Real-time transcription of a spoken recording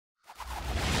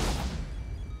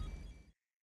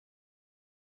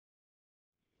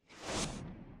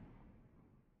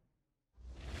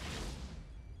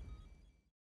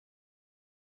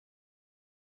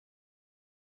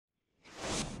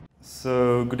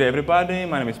So, good day everybody,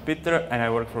 my name is Petr and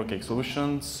I work for Cake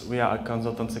Solutions. We are a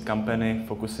consultancy company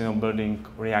focusing on building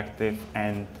reactive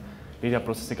and data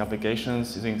processing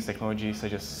applications using technologies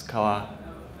such as Scala,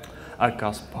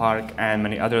 Arca, Spark and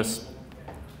many others.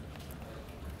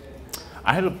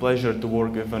 I had the pleasure to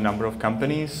work with a number of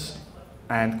companies,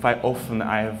 and quite often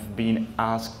I have been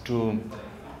asked to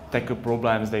tackle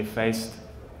problems they faced.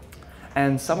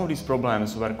 And some of these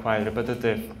problems were quite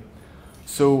repetitive.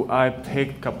 So I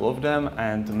picked a couple of them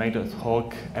and made a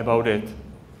talk about it.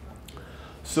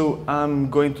 So I'm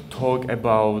going to talk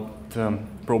about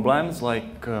problems like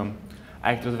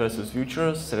actors versus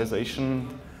futures, serialization,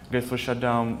 graceful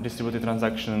shutdown, distributed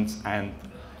transactions, and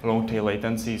long-tail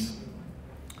latencies.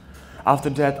 After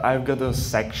that, I've got a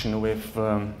section with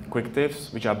quick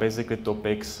tips, which are basically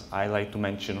topics I like to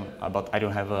mention, but I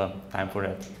don't have time for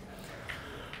that.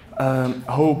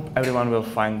 Hope everyone will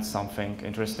find something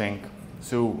interesting.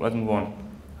 So let's move on.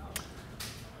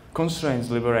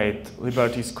 Constraints liberate.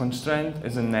 Liberty's Constraint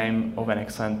is the name of an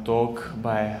excellent talk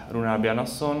by Runar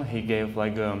Bjarnason. He gave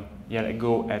like a year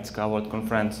ago at Scala World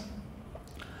Conference.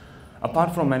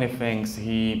 Apart from many things,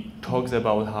 he talks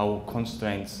about how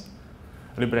constraints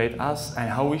liberate us and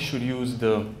how we should use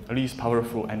the least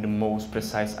powerful and the most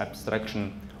precise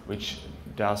abstraction which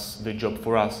does the job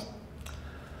for us.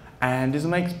 And this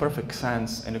makes perfect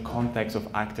sense in the context of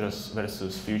actors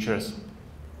versus futures.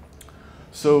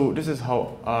 So this is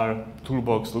how our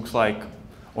toolbox looks like.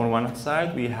 On one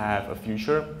side we have a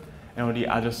future, and on the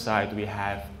other side we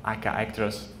have Aka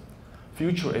actors.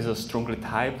 Future is a strongly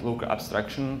typed local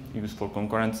abstraction used for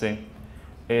concurrency.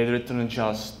 It returns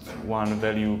just one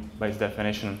value by its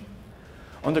definition.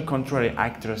 On the contrary,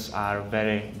 actors are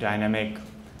very dynamic.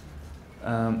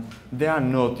 They are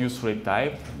not usefully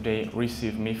typed. They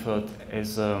receive method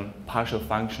as a partial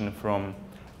function from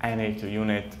any to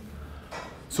unit.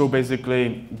 So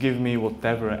basically, give me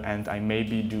whatever and I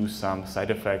maybe do some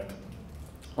side effect.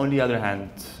 On the other hand,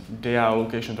 they are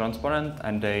location transparent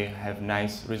and they have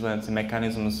nice resiliency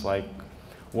mechanisms like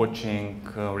watching,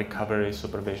 recovery,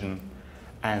 supervision,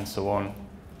 and so on.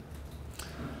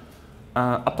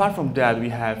 Apart from that, we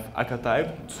have Aka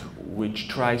typed, which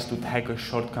tries to tackle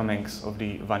shortcomings of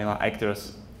the vanilla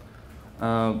actors.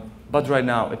 But right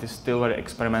now, it is still very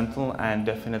experimental and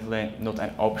definitely not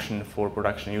an option for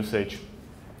production usage.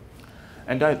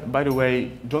 And by the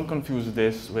way, don't confuse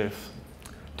this with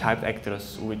typed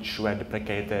actors, which were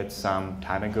deprecated some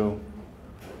time ago.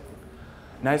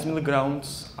 Nice middle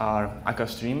grounds are Aka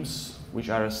streams, which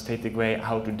are a static way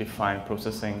how to define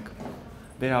processing.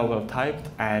 They are well typed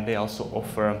and they also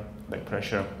offer back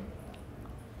pressure.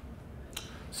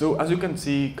 So as you can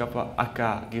see,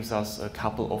 Aka gives us a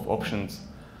couple of options.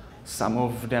 Some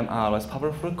of them are less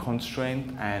powerful,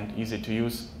 constrained, and easy to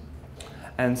use.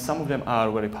 And some of them are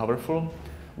very powerful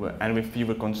and with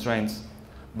fewer constraints.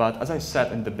 But as I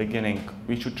said in the beginning,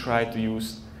 we should try to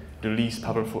use the least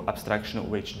powerful abstraction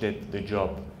which did the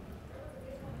job.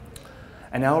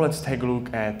 And now let's take a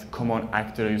look at common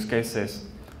actor use cases.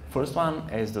 First one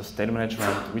is the state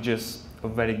management, which is a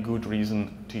very good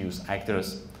reason to use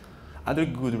actors. Other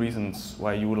good reasons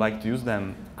why you would like to use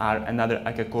them are another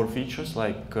Aka core features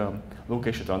like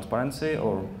location transparency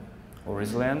or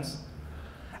resilience.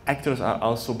 Actors are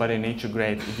also by their nature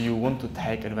great if you want to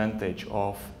take advantage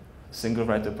of single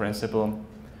writer principle.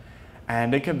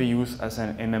 And they can be used as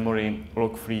an in-memory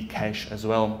lock-free cache as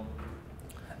well.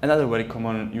 Another very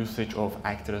common usage of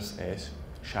actors is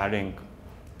sharding.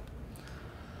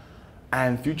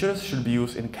 And futures should be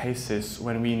used in cases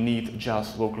when we need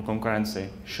just local concurrency.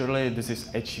 Surely this is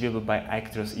achievable by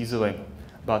actors easily,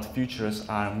 but futures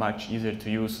are much easier to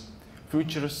use.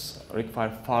 Futures require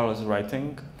far less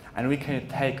writing, and we can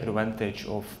take advantage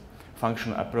of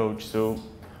functional approach, so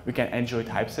we can enjoy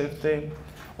type safety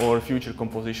or future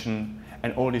composition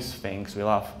and all these things we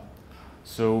love.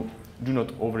 So do not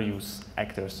overuse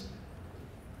actors.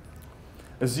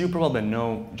 As you probably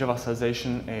know, Java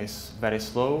serialization is very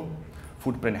slow,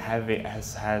 footprint heavy,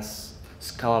 as has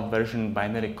Scala version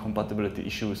binary compatibility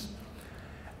issues.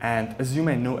 And as you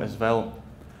may know as well,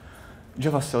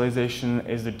 Java serialization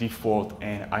is the default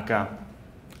in Aka,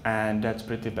 and that's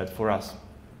pretty bad for us.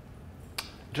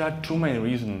 There are two main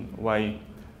reasons why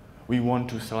we want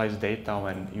to serialize data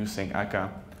when using Aka.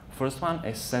 First one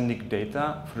is sending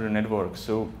data through the network.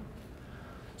 So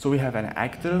we have an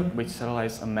actor which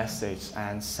serializes a message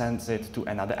and sends it to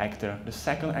another actor. The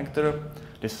second actor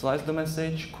deserializes the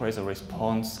message, creates a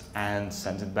response, and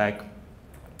sends it back.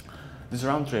 This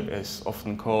round trip is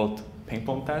often called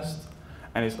ping-pong test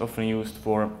and is often used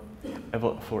for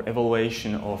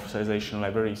evaluation of serialization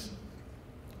libraries.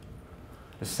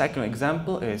 The second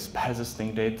example is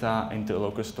persisting data into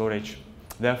local storage.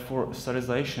 Therefore,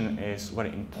 serialization is very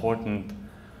important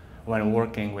when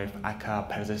working with aka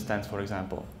persistence, for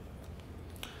example.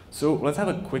 So let's have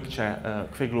a quick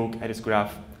look at this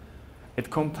graph. It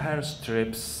compares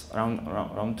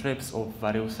round trips of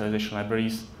various serialization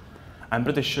libraries. I'm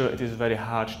pretty sure it is very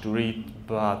hard to read,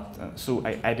 but so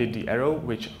I added the arrow,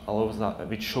 which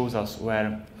shows us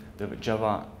where the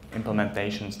Java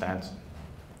implementation stands.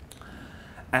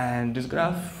 And this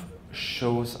graph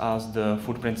shows us the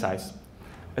footprint size.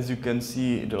 As you can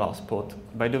see, the last spot.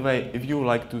 By the way, if you would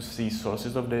like to see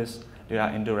sources of this, they are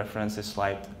in the references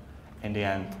slide in the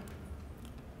end.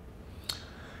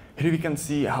 Here we can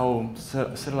see how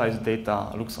serialized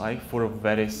data looks like for a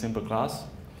very simple class.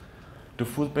 The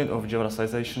footprint of Java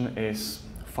serialization is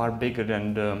far bigger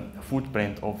than the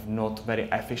footprint of not very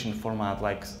efficient format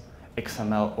like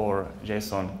XML or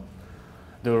JSON.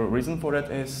 The reason for that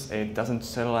is it doesn't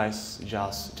serialize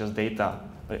just data,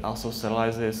 but it also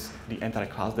serializes the entire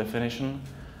class definition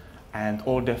and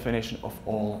all definition of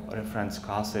all reference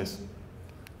classes.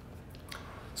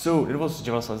 So it was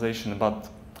Java serialization, but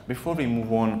before we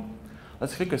move on,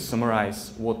 let's quickly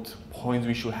summarize what points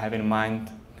we should have in mind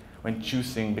when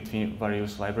choosing between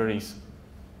various libraries,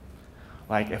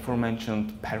 like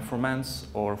aforementioned performance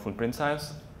or footprint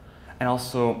size, and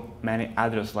also many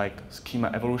others like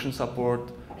schema evolution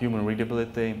support, human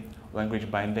readability, language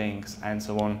bindings, and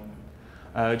so on.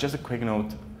 Just a quick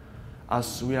note,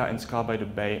 as we are in Scala by the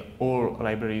Bay, all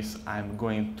libraries I'm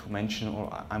going to mention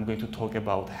or I'm going to talk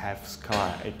about have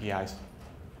Scala APIs.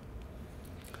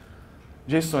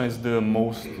 JSON is the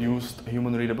most used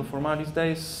human readable format these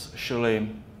days. Surely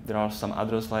there are some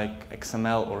others like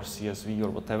XML or CSV or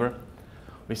whatever,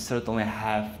 which certainly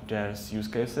have their use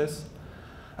cases.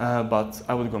 But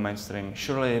I would go mainstream.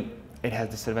 Surely it has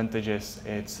disadvantages.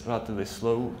 It's relatively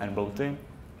slow and bloaty.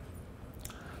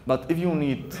 But if you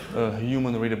need a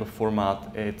human readable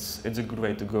format, it's a good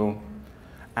way to go.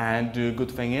 And the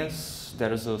good thing is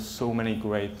there's so many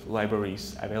great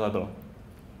libraries available.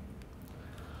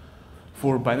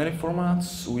 For binary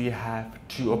formats, we have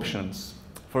two options.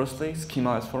 Firstly,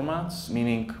 schemaless formats,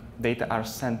 meaning data are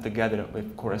sent together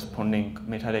with corresponding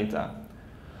metadata.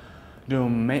 The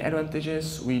main advantage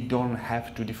is we don't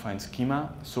have to define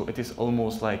schema, so it is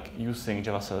almost like using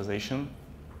Java serialization.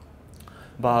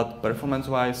 But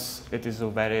performance-wise, it is a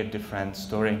very different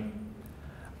story.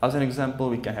 As an example,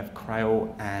 we can have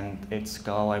Cryo and its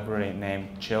Scala library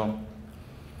named Chill.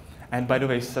 And by the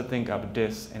way, setting up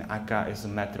this in aka is a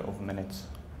matter of minutes.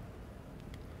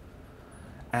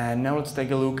 And now let's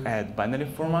take a look at binary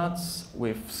formats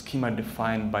with schema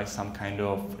defined by some kind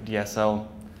of DSL.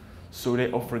 So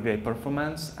they offer great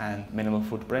performance and minimal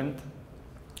footprint.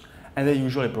 And they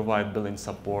usually provide built-in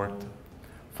support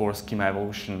for schema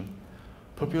evolution.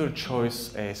 Popular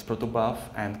choice is protobuf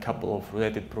and a couple of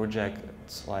related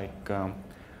projects like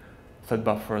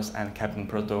FlatBuffers and Captain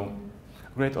Proto.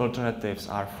 Great alternatives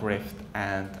are Thrift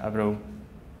and Avro.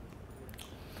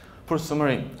 For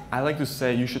summary, I like to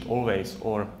say you should always,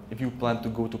 or if you plan to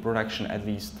go to production at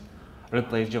least,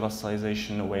 replace Java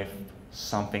serialization with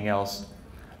something else.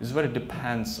 This very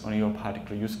depends on your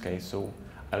particular use case, so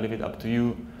I leave it up to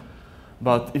you.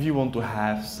 But if you want to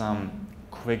have some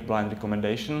quick blind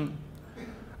recommendation,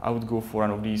 I would go for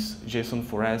one of these,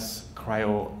 JSON4S,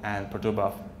 Cryo, and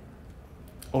protobuf.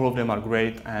 All of them are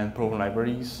great and proven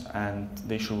libraries, and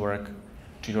they should work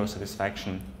to your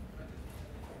satisfaction.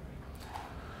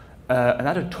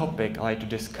 Another topic I like to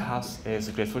discuss is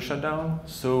graceful shutdown.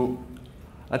 So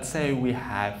let's say we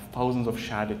have thousands of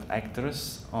sharded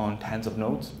actors on tens of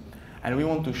nodes, and we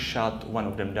want to shut one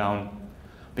of them down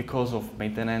because of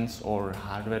maintenance or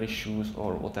hardware issues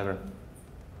or whatever.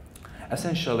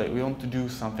 Essentially, we want to do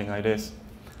something like this,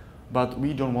 but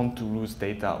we don't want to lose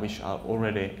data which are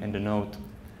already in the node.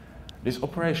 This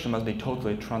operation must be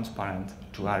totally transparent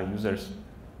to our users.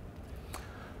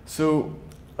 So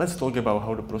let's talk about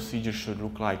how the procedure should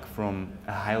look like from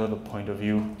a high-level point of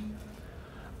view.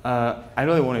 I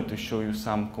really wanted to show you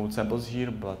some code samples here,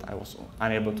 but I was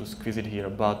unable to squeeze it here.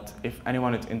 But if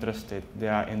anyone is interested, they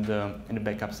are in the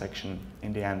backup section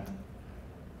in the end.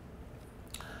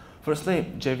 Firstly,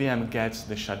 JVM gets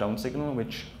the shutdown signal,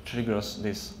 which triggers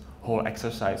this whole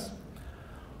exercise.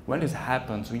 When this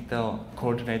happens, we tell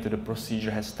coordinator the procedure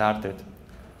has started.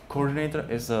 Coordinator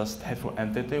is a stateful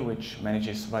entity which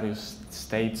manages various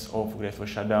states of graceful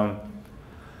shutdown.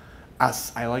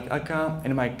 As I like aka,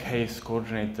 in my case,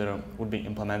 coordinator would be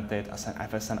implemented as an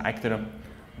FSN actor,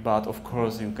 but of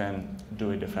course you can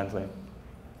do it differently.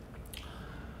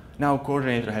 Now,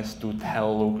 coordinator has to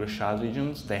tell local shard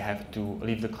regions they have to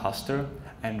leave the cluster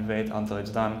and wait until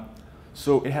it's done.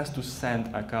 So it has to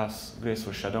send a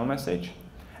graceful shutdown message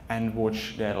and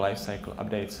watch their lifecycle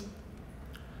updates.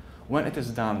 When it is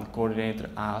done, coordinator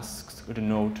asks the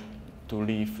node to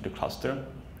leave the cluster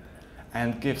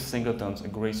and gives singletons a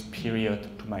grace period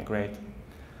to migrate.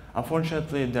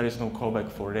 Unfortunately, there is no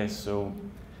callback for this, so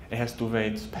it has to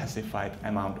wait a specified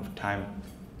amount of time.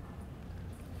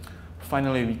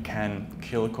 Finally, we can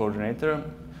kill coordinator,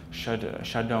 shut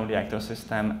down the actor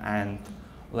system, and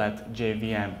let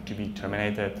JVM to be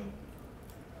terminated.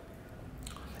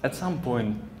 At some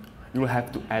point, you will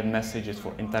have to add messages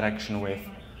for interaction with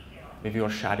your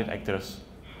sharded actors.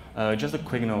 Just a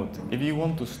quick note, if you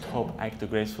want to stop actor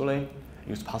gracefully,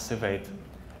 use passive wait.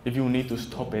 If you need to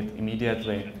stop it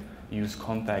immediately, use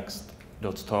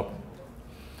context.stop.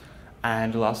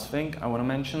 And the last thing I want to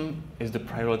mention is the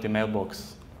priority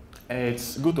mailbox.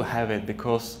 It's good to have it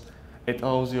because it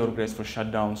allows your graceful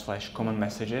shutdown / common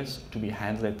messages to be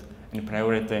handled in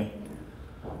priority.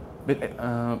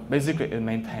 But basically, it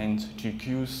maintains two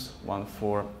queues, one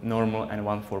for normal and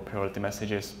one for priority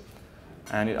messages.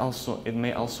 And it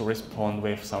may also respond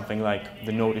with something like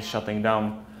the node is shutting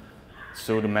down,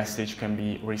 so the message can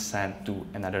be resent to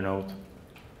another node.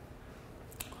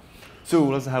 So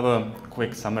let's have a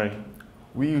quick summary.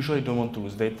 We usually don't want to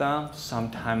lose data.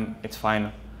 Sometimes it's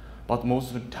fine, but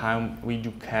most of the time we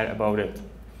do care about it.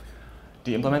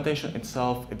 The implementation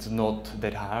itself, it's not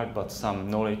that hard, but some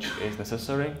knowledge is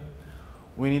necessary.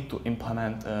 We need to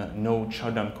implement a node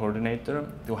shutdown coordinator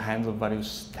to handle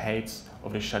various states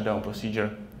of the shutdown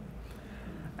procedure.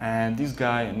 And this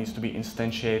guy needs to be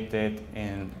instantiated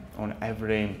on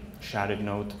every sharded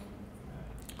node.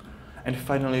 And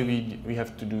finally, we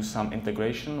have to do some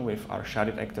integration with our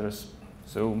sharded actors.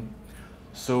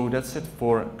 So that's it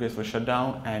for graceful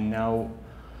shutdown, and now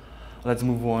let's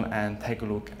move on and take a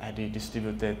look at the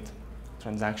distributed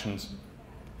transactions.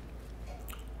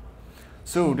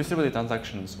 So distributed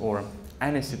transactions, or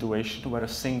any situation where a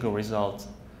single result,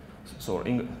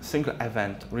 single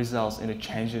event results in the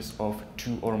changes of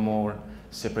two or more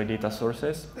separate data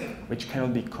sources, which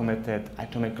cannot be committed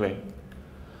atomically.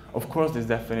 Of course, this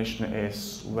definition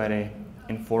is very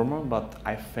informal, but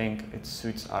I think it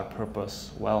suits our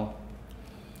purpose well.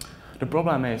 The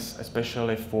problem is,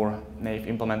 especially for naive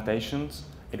implementations,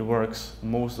 it works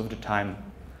most of the time.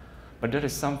 But there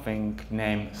is something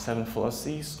named 7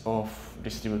 fallacies of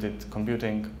distributed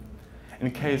computing. In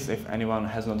case if anyone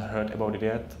has not heard about it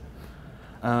yet,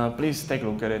 please take a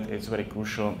look at it. It's very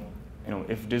crucial.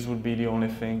 If this would be the only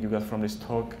thing you got from this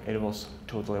talk, it was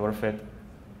totally worth it.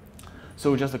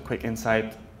 So just a quick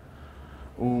insight.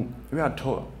 We are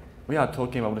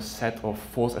talking about a set of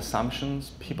false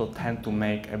assumptions people tend to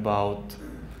make about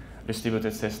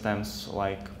distributed systems,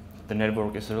 like the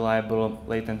network is reliable,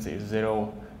 latency is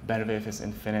 0, bandwidth is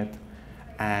infinite,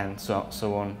 and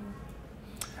so on.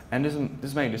 And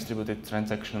this makes distributed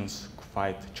transactions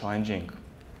quite challenging.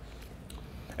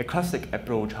 A classic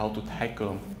approach how to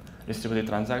tackle distributed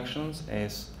transactions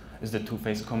is the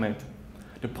two-phase commit.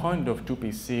 The point of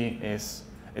 2PC is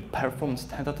it performs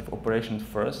tentative operations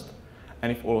first,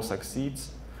 and if all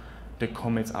succeeds, the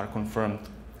commits are confirmed.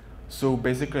 So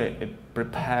basically, it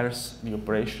prepares the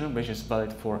operation which is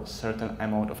valid for a certain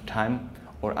amount of time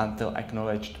or until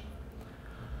acknowledged.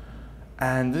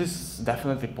 And this is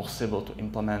definitely possible to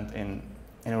implement in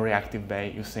a reactive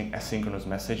way using asynchronous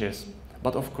messages.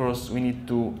 But of course, we need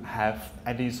to have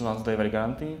at least once delivery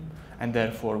guarantee, and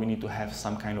therefore we need to have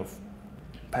some kind of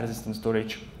persistent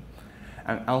storage.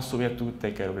 And also we have to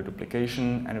take care of the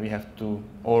duplication, and we have to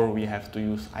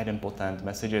use idempotent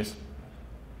messages.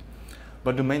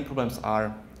 But the main problems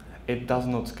are it does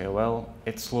not scale well,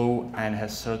 it's slow, and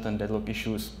has certain deadlock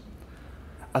issues.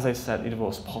 As I said, it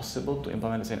was possible to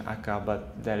implement this in Akka,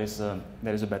 but there is a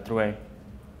better way.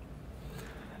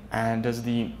 And there's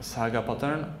the Saga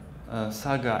pattern.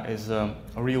 Saga is a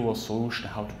real-world solution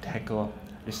how to tackle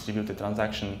distributed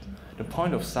transactions. The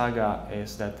point of Saga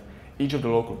is that each of the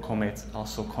local commits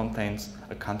also contains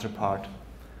a counterpart.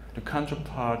 The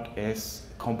counterpart is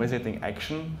compensating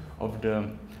action of the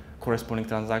corresponding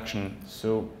transaction.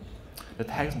 So the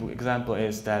textbook example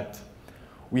is that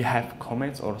we have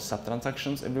commits or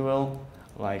sub-transactions, if you will,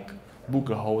 like book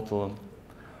a hotel,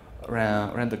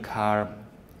 rent a car,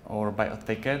 or buy a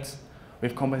ticket,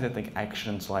 with compensating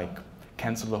actions like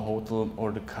cancel the hotel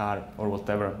or the car or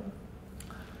whatever.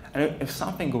 And if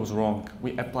something goes wrong,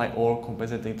 we apply all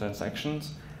compensating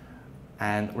transactions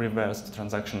and reverse the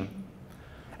transaction.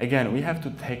 Again, we have to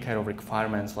take care of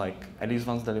requirements like at least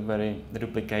once delivery, the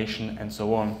duplication, and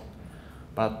so on.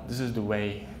 But this is the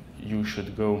way you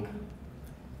should go.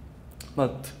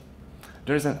 But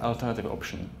there is an alternative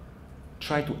option.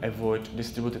 try to avoid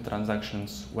distributed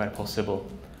transactions where possible,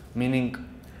 meaning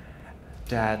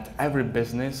that every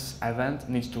business event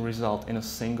needs to result in a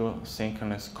single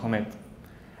synchronous commit,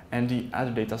 and the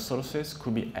other data sources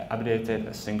could be updated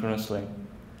asynchronously.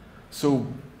 So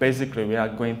basically, we are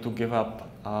going to give up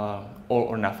all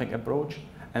or nothing approach,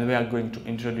 and we are going to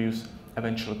introduce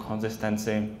eventual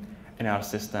consistency in our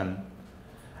system.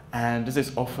 And this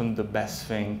is often the best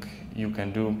thing you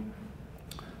can do.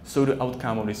 So the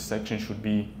outcome of this section should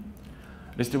be: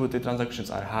 distributed transactions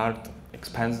are hard,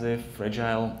 expensive,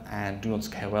 fragile, and do not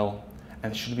scale well,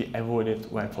 and should be avoided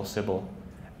where possible.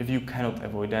 If you cannot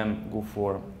avoid them, go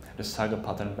for the Saga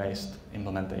pattern-based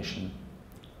implementation.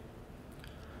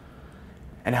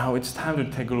 And now it's time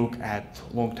to take a look at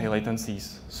long-tail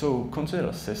latencies. So consider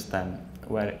a system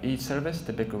where each service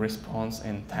typically responds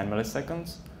in 10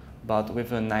 milliseconds, but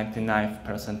with a 99th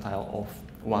percentile of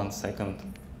 1 second.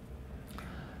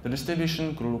 The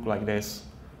distribution could look like this.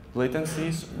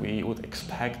 Latencies we would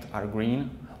expect are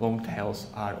green, long tails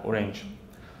are orange.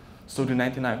 So the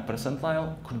 99th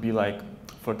percentile could be like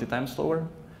 30 times slower,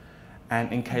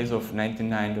 and in case of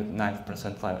 99th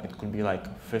percentile, it could be like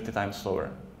 50 times slower.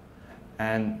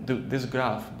 And this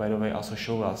graph, by the way, also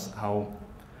shows us how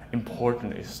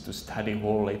important it is to study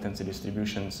whole latency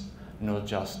distributions, not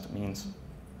just means.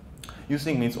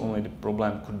 Using means only, the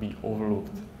problem could be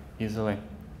overlooked easily.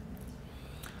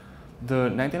 The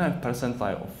 99th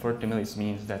percentile of 30 millis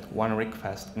means that one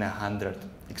request in 100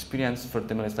 experiences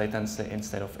 30 millis latency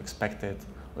instead of expected,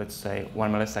 let's say,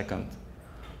 1 millisecond.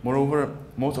 Moreover,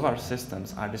 most of our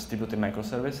systems are distributed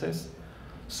microservices,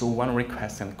 so one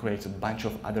request can create a bunch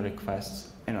of other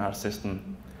requests in our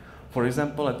system. For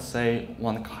example, let's say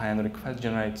one client request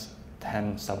generates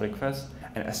 10 sub-requests,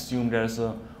 and assume there's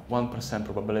a 1%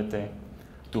 probability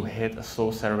to hit a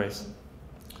slow service.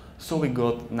 So we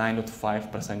got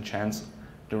 9.5% chance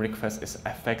the request is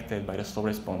affected by the slow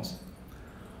response.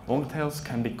 Long tails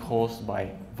can be caused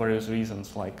by various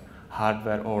reasons like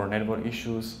hardware or network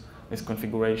issues,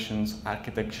 misconfigurations,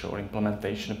 architecture or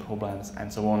implementation problems,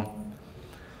 and so on.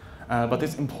 But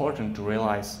it's important to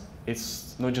realize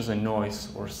it's not just a noise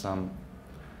or some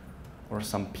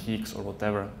peaks or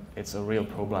whatever, it's a real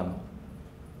problem.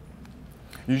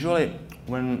 Usually,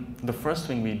 when the first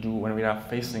thing we do when we are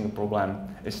facing a problem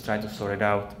is try to sort it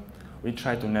out. We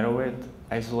try to narrow it,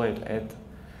 isolate it,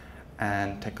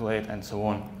 and tackle it, and so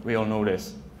on. We all know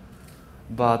this.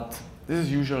 But this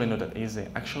is usually not that easy.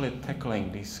 Actually,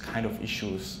 tackling these kind of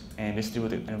issues in a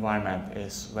distributed environment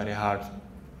is very hard.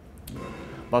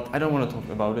 But I don't want to talk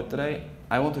about it today.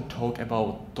 I want to talk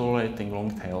about tolerating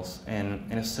long tails in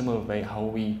a similar way how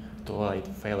we tolerate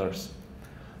failures.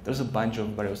 There's a bunch of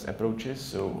various approaches,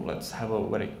 so let's have a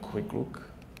very quick look.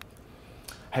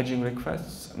 Hedging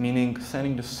requests, meaning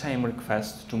sending the same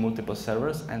request to multiple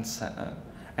servers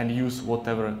and use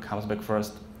whatever comes back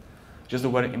first. Just a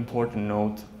very important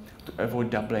note: to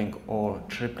avoid doubling or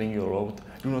tripling your load,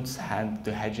 do not send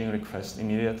the hedging request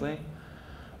immediately,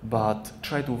 but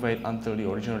try to wait until the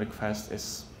original request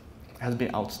has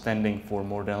been outstanding for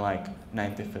more than like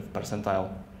 95th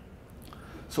percentile.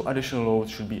 So additional load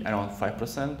should be around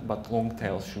 5%, but long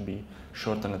tails should be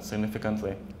shortened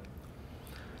significantly.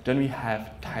 Then we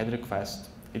have tied request.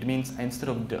 It means instead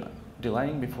of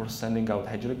delaying before sending out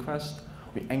hedge request,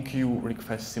 we enqueue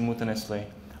requests simultaneously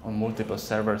on multiple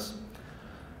servers.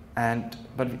 And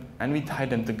we tie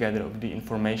them together with the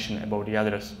information about the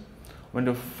others. When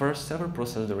the first server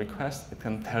processes the request, it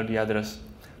can tell the others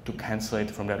to cancel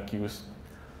it from their queues.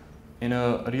 In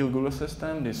a real Google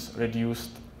system, this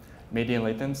reduced median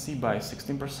latency by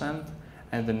 16%,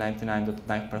 and the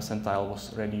 99th percentile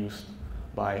was reduced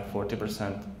by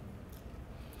 40%.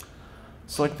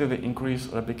 Selectively increase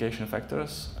replication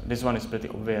factors. This one is pretty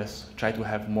obvious. Try to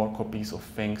have more copies of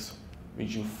things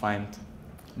which you find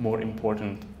more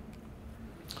important.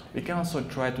 We can also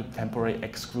try to temporarily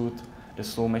exclude the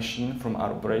slow machine from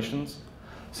our operations.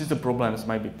 Since the problems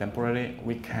might be temporary,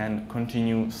 we can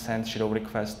continue send shadow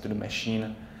requests to the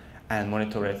machine and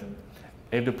monitor it.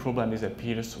 If the problem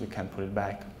disappears, we can put it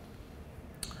back.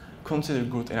 Consider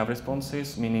good enough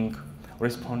responses, meaning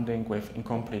responding with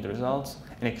incomplete results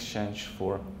in exchange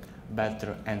for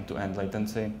better end-to-end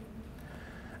latency.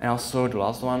 And also the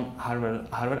last one, hardware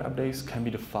updates can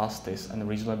be the fastest and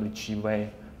reasonably cheap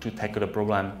way to tackle the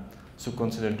problem. So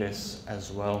consider this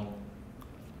as well.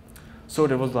 So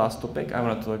that was the last topic I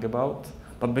wanted to talk about.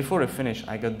 But before I finish,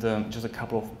 I got just a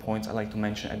couple of points I'd like to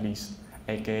mention at least,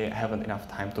 aka haven't enough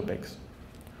time topics.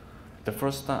 The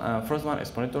first one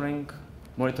is monitoring.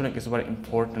 Monitoring is very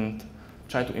important.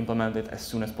 Try to implement it as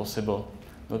soon as possible,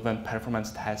 not when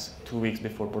performance tests 2 weeks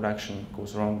before production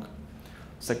goes wrong.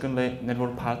 Secondly,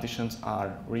 network partitions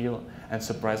are real and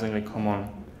surprisingly common.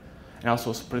 And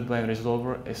also, split brain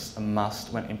resolver is a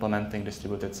must when implementing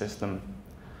distributed system.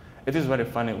 It is very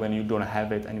funny when you don't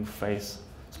have it and you face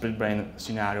split brain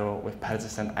scenario with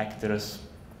persistent actors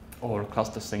or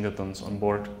cluster singletons on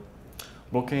board.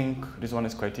 Blocking, this one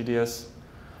is quite tedious.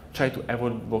 Try to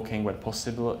avoid blocking when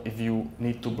possible. If you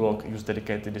need to block, use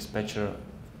dedicated dispatcher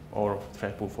or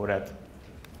thread pool for that.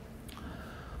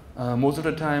 Most of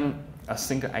the time, a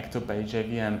single actor by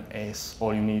JVM is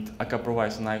all you need. Akka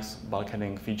provides nice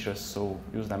bulkheading features, so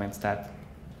use them instead.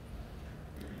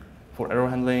 For error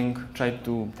handling, try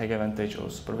to take advantage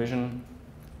of supervision.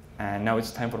 And now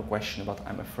it's time for a question, but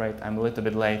I'm afraid I'm a little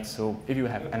bit late, so if you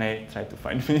have any, try to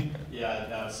find me. Yeah,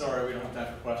 no, sorry, we don't have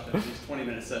time for questions. These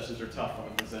 20-minute sessions are tough on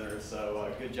presenters,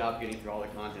 so good job getting through all the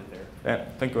content there. Yeah,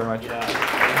 thank you very much.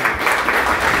 Yeah.